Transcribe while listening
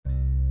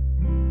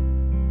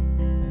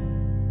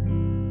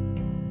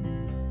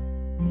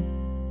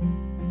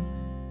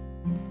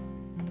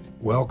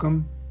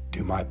Welcome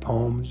to my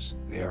poems.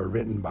 They are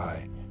written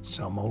by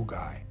some old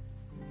guy.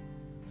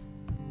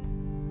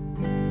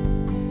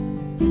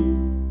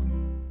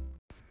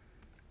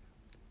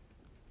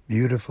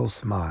 Beautiful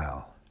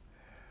smile.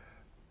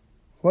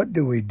 What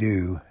do we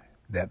do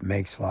that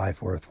makes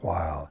life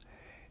worthwhile?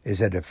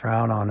 Is it a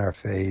frown on our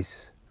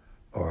face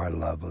or a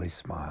lovely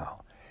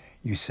smile?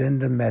 You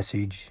send a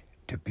message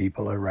to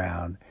people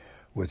around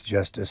with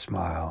just a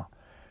smile,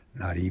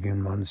 not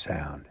even one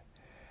sound.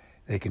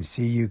 They can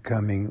see you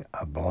coming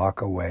a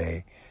block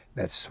away.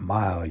 That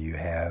smile you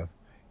have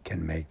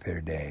can make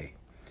their day.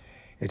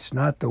 It's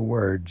not the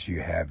words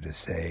you have to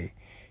say,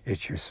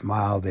 it's your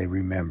smile they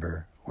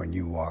remember when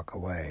you walk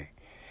away.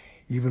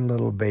 Even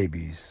little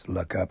babies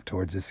look up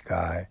towards the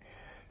sky,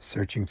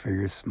 searching for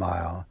your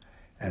smile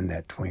and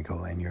that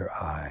twinkle in your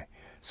eye.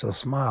 So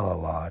smile a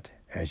lot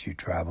as you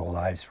travel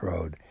life's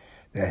road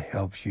that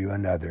helps you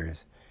and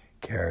others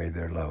carry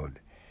their load.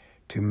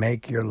 To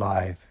make your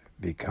life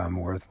become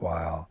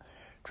worthwhile,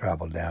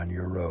 travel down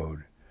your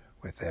road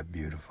with that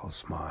beautiful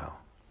smile.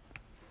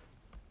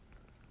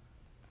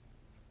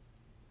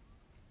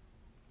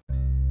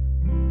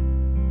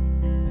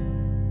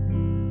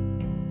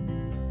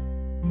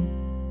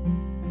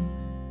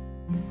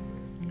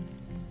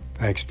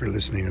 Thanks for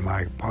listening to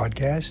my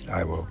podcast.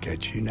 I will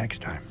catch you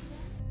next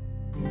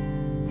time.